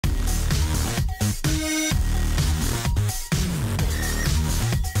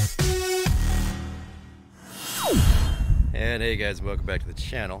And hey guys, welcome back to the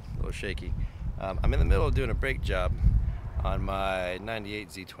channel. A little shaky. I'm in the middle of doing a brake job on my 98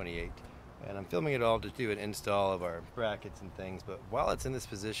 Z28, and I'm filming it all to do an install of our brackets and things. But while it's in this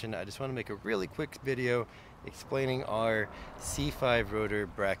position, I just want to make a really quick video explaining our C5 rotor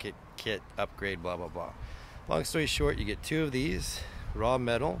bracket kit upgrade, blah blah blah. Long story short, you get two of these raw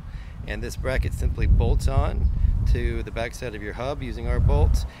metal, and this bracket simply bolts on to the back side of your hub using our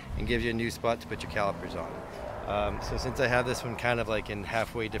bolts and gives you a new spot to put your calipers on. So since I have this one kind of like in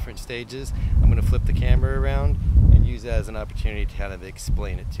halfway different stages, I'm going to flip the camera around and use that as an opportunity to kind of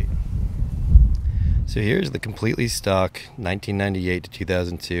explain it to you. So here's the completely stock 1998 to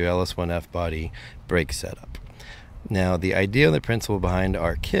 2002 LS1F body brake setup. Now the idea and the principle behind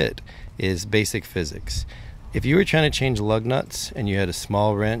our kit is basic physics. If you were trying to change lug nuts and you had a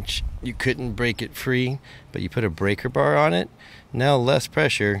small wrench, you couldn't break it free, but you put a breaker bar on it, now less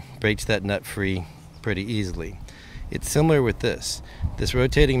pressure breaks that nut free pretty easily. It's similar with this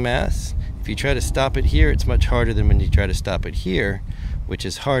rotating mass. If you try to stop it here, it's much harder than when you try to stop it here, which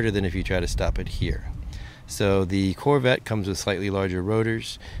is harder than if you try to stop it here. So the Corvette comes with slightly larger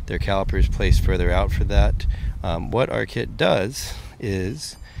rotors, their calipers placed further out for that. What our kit does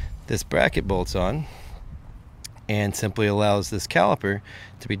is this bracket bolts on and simply allows this caliper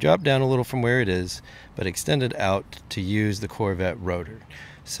to be dropped down a little from where it is, but extended out to use the Corvette rotor.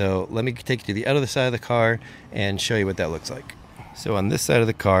 So let me take you to the other side of the car and show you what that looks like. So on this side of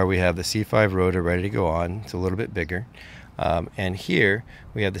the car we have the C5 rotor ready to go on. It's a little bit bigger. And here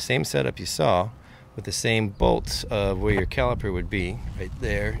we have the same setup you saw with the same bolts of where your caliper would be, right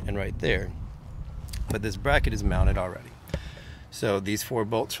there and right there. But this bracket is mounted already. So these four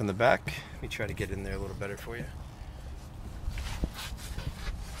bolts from the back, let me try to get in there a little better for you.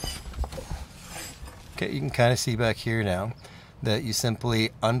 Okay, you can kind of see back here now that you simply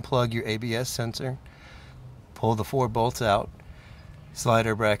unplug your ABS sensor, pull the four bolts out, slide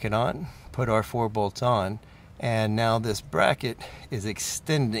our bracket on, put our four bolts on, and now this bracket is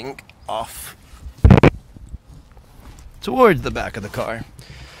extending off towards the back of the car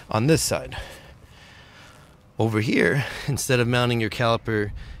on this side. Over here, instead of mounting your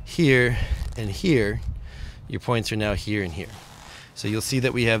caliper here and here, your points are now here and here. So you'll see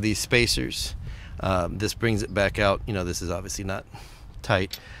that we have these spacers. This brings it back out. You know, this is obviously not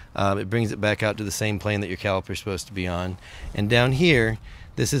tight. It brings it back out to the same plane that your caliper is supposed to be on. And down here,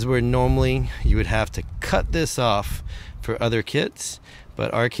 this is where normally you would have to cut this off for other kits,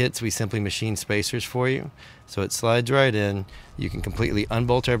 but our kits, we simply machine spacers for you. So it slides right in. You can completely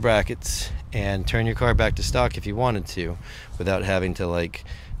unbolt our brackets and turn your car back to stock if you wanted to, without having to like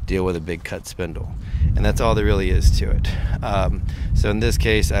deal with a big cut spindle. And that's all there really is to it. So in this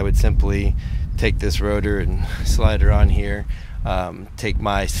case, I would simply take this rotor and slide her on here. Take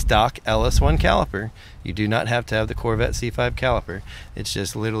my stock LS1 caliper. You do not have to have the Corvette C5 caliper. It's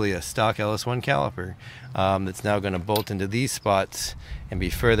just literally a stock LS1 caliper that's now going to bolt into these spots and be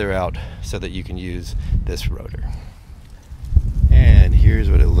further out so that you can use this rotor. And here's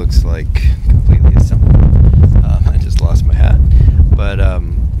what it looks like completely assembled. I just lost my hat, but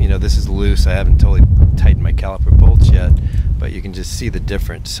you know, this is loose. I haven't totally tightened my caliper bolts yet, but you can just see the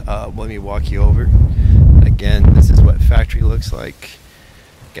difference. Let me walk you over. Again, this is what factory looks like.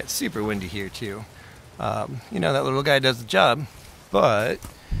 Got super windy here too. You know, that little guy does the job, but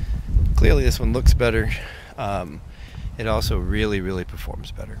clearly this one looks better. It also really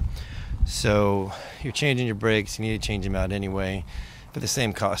performs better. So you're changing your brakes, you need to change them out anyway. For the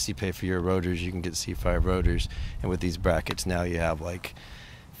same cost you pay for your rotors, you can get C5 rotors, and with these brackets now you have like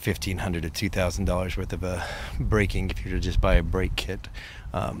 $1,500 to $2,000 worth of braking if you were to just buy a brake kit,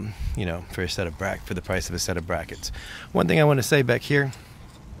 you know, for a set of for the price of a set of brackets. One thing I want to say back here,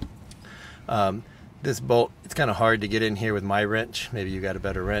 this bolt, it's kind of hard to get in here with my wrench. Maybe you got a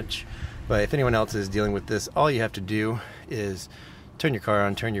better wrench, but if anyone else is dealing with this, all you have to do is turn your car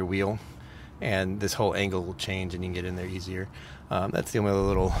on, turn your wheel, and this whole angle will change and you can get in there easier. That's the only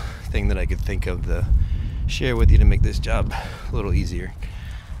little thing that I could think of to share with you to make this job a little easier.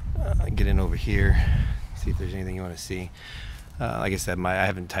 Get in over here, see if there's anything you want to see. Like I said, I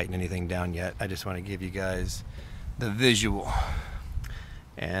haven't tightened anything down yet. I just want to give you guys the visual.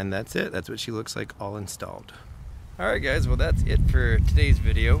 And that's it. That's what she looks like all installed. Alright guys, well that's it for today's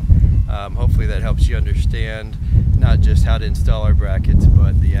video. Hopefully that helps you understand not just how to install our brackets,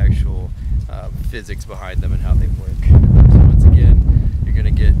 but the actual physics behind them and how they work. So once again, you're going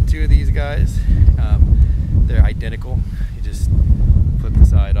to get two of these guys. They're identical. You just flip the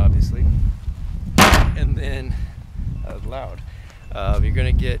side, obviously, and then that was loud. You're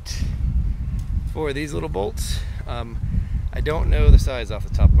going to get four of these little bolts. I don't know the size off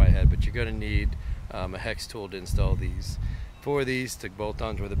the top of my head, but you're going to need a hex tool to install these. 4 of these to bolt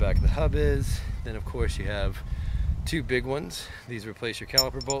onto where the back of the hub is. Then of course you have 2 big ones. These replace your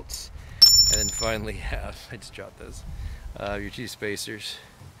caliper bolts. And then finally have, I just dropped those, your 2 spacers.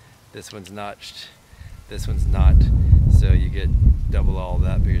 This one's notched, this one's not. So you get double all of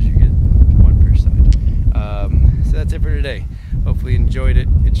that because you get 1 per side. So that's it for today. Hopefully you enjoyed it.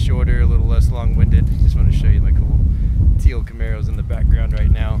 It's shorter, a little less long-winded. Just want to show you my cool teal Camaros in the background right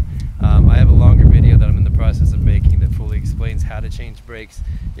now. I have a longer video that I'm in the process of making that fully explains how to change brakes.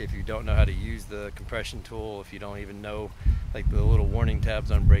 If you don't know how to use the compression tool, if you don't even know like the little warning tabs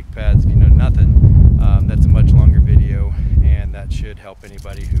on brake pads, if you know nothing, that's a much longer video, and that should help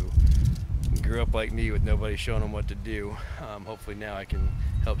anybody who grew up like me with nobody showing them what to do. Hopefully now I can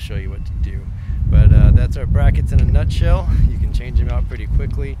help show you what to do. But that's our brackets in a nutshell. You can change them out pretty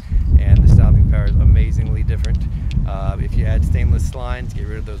quickly, and the stopping power is amazingly different. If you add stainless lines, get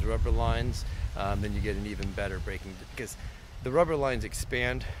rid of those rubber lines, then you get an even better braking, because the rubber lines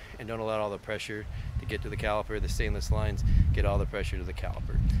expand and don't allow all the pressure to get to the caliper. The stainless lines get all the pressure to the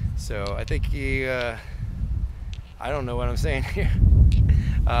caliper. So I think I don't know what I'm saying here.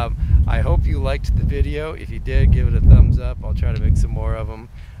 I hope you liked the video. If you did, give it a thumbs up. I'll try to make some more of them.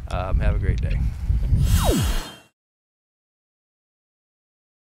 Have a great day.